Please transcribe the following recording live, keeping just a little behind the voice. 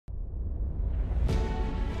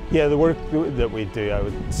Yeah, the work that we do, I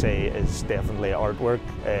would say, is definitely artwork.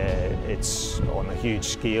 It's on a huge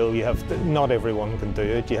scale. Not everyone can do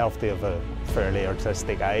it. You have to have a fairly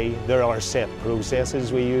artistic eye. There are set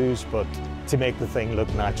processes we use, but to make the thing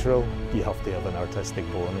look natural, you have to have an artistic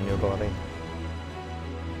bone in your body.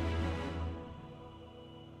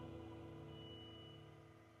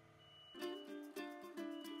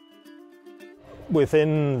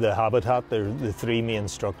 Within the habitat, the three main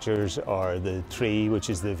structures are the tree, which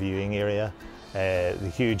is the viewing area,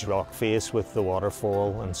 the huge rock face with the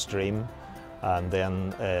waterfall and stream, and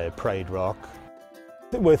then Pride Rock.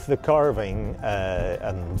 With the carving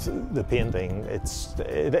and the painting,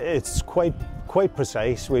 it's quite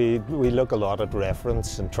precise. We look a lot at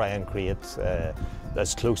reference and try and create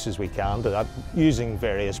as close as we can to that using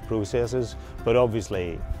various processes, but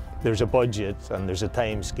obviously there's a budget and there's a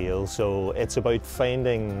time scale, so it's about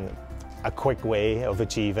finding a quick way of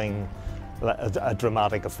achieving a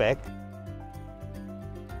dramatic effect.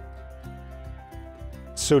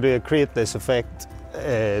 So to create this effect,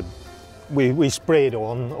 we sprayed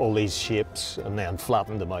on all these shapes and then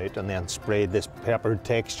flattened them out and then sprayed this peppered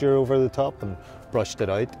texture over the top and brushed it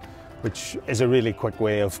out, which is a really quick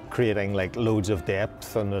way of creating like loads of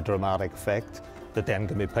depth and a dramatic effect that then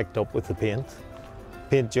can be picked up with the paint.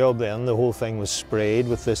 Paint job then, the whole thing was sprayed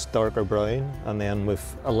with this darker brown and then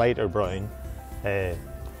with a lighter brown,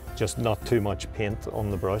 just not too much paint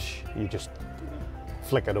on the brush. You just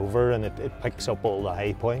flick it over and it picks up all the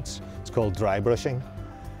high points. It's called dry brushing.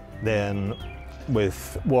 Then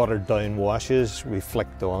with watered down washes, we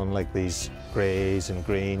flicked on like these greys and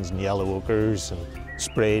greens and yellow ochres and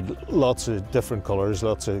sprayed lots of different colours,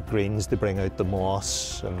 lots of greens to bring out the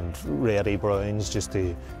moss and reddy browns just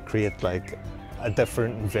to create like a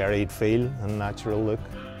different and varied feel and natural look.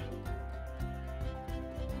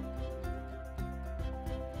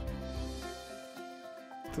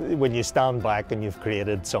 When you stand back and you've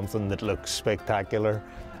created something that looks spectacular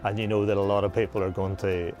and you know that a lot of people are going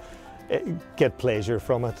to get pleasure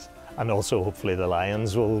from it, and also hopefully the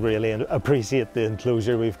lions will really appreciate the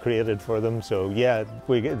enclosure we've created for them. So yeah,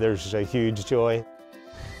 there's a huge joy.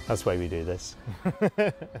 That's why we do this.